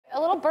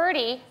little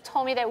birdie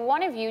told me that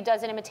one of you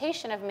does an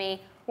imitation of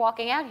me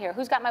walking out here.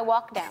 Who's got my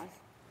walk down?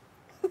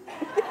 You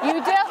do?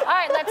 All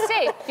right, let's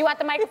see. Do you want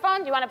the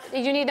microphone? Do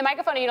you need the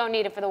microphone, or you don't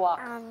need it for the walk?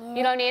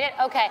 You don't need it?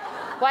 Okay.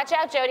 Watch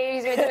out, Jody.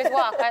 He's going to do his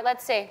walk. All right,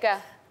 let's see. Go.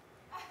 That's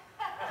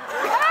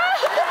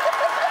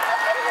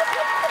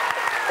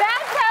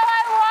how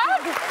I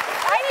walk?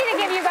 I need to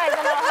give you guys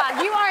a little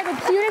hug. You are the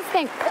cutest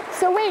thing.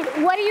 So wait,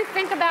 what do you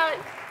think about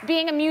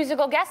being a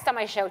musical guest on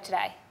my show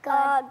today?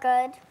 Good.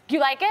 Good. You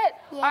like it?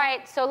 Yeah. All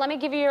right, so let me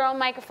give you your own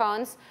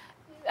microphones,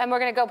 and we're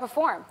going to go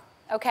perform.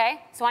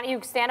 Okay? So why don't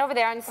you stand over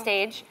there on the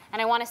stage,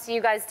 and I want to see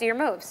you guys do your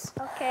moves.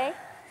 Okay.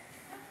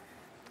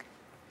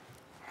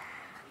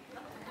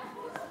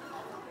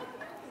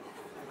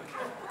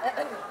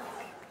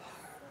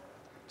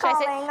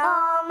 Calling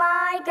all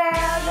my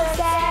girls, let's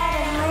get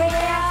 'em real.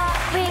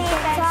 We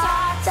can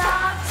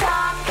talk.